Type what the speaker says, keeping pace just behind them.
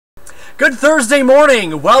Good Thursday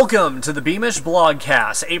morning. Welcome to the Beamish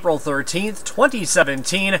Blogcast, April 13th,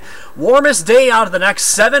 2017. Warmest day out of the next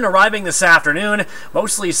 7 arriving this afternoon.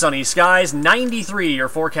 Mostly sunny skies, 93 your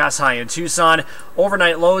forecast high in Tucson.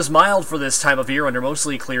 Overnight lows mild for this time of year under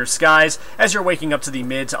mostly clear skies as you're waking up to the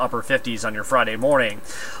mid to upper 50s on your Friday morning.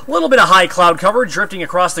 A little bit of high cloud cover drifting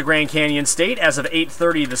across the Grand Canyon state as of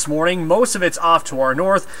 8:30 this morning. Most of it's off to our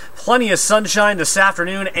north. Plenty of sunshine this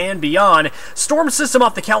afternoon and beyond. Storm system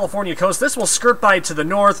off the California coast. This will skirt by to the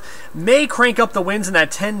north, may crank up the winds in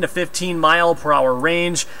that 10 to 15 mile per hour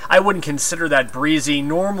range. I wouldn't consider that breezy.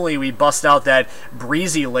 Normally we bust out that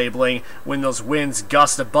breezy labeling when those winds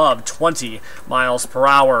gust above 20 miles per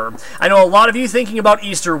hour. I know a lot of you thinking about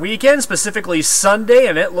Easter weekend, specifically Sunday,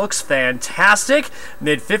 and it looks fantastic.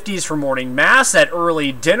 Mid-50s for morning mass, that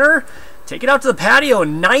early dinner. Take it out to the patio,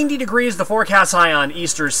 90 degrees the forecast high on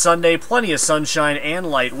Easter Sunday, plenty of sunshine and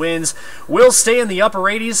light winds. We'll stay in the upper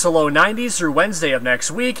 80s to low 90s through Wednesday of next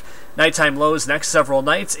week. Nighttime lows next several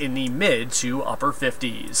nights in the mid to upper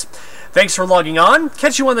 50s. Thanks for logging on.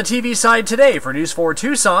 Catch you on the TV side today for News 4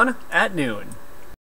 Tucson at noon.